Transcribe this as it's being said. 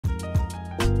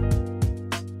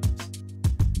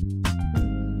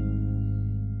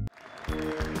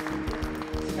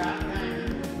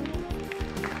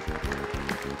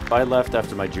I left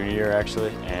after my junior year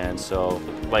actually, and so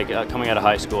coming out of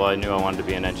high school I knew I wanted to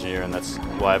be an engineer, and that's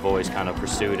why I've always kind of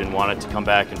pursued and wanted to come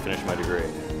back and finish my degree.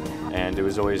 And it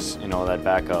was always, you know, that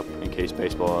backup in case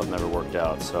baseball never worked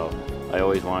out. So I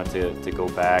always wanted to go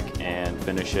back and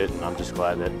finish it, and I'm just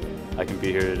glad that I can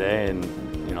be here today and,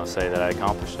 you know, say that I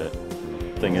accomplished it.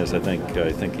 Thing is, I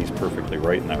think he's perfectly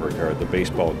right in that regard. The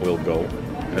baseball will go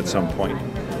at some point.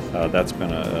 That's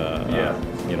been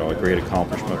a great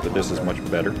accomplishment, but this is much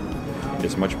better.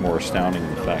 It's much more astounding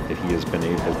the fact that he has been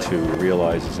able to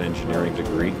realize his engineering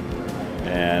degree.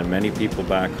 And many people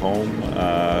back home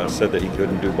said that he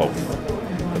couldn't do both.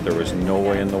 That there was no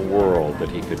way in the world that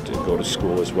he could go to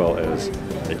school as well as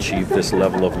achieve this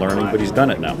level of learning, but he's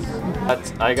done it now.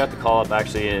 I got the call up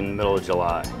actually in the middle of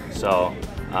July, so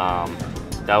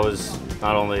that was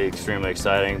not only extremely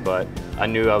exciting, but I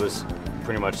knew I was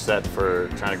pretty much set for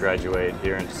trying to graduate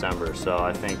here in December. So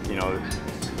I think, you know,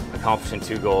 accomplishing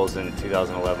 2 goals in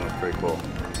 2011 was pretty cool.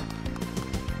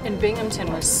 And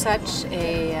Binghamton was such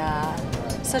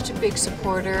a big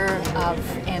supporter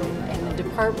of and the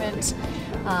department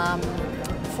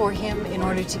for him in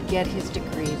order to get his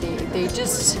degree. They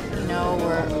just, you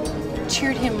know,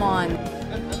 cheered him on.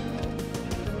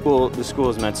 Well, the school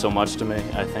has meant so much to me.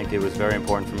 I think it was very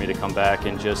important for me to come back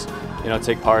and just, you know,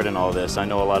 take part in all this. I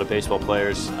know a lot of baseball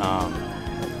players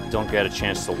don't get a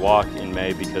chance to walk in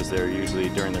May because they're usually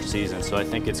during their season. So I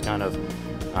think it's kind of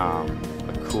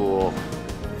a cool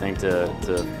thing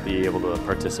to be able to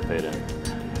participate in.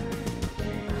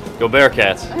 Go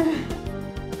Bearcats!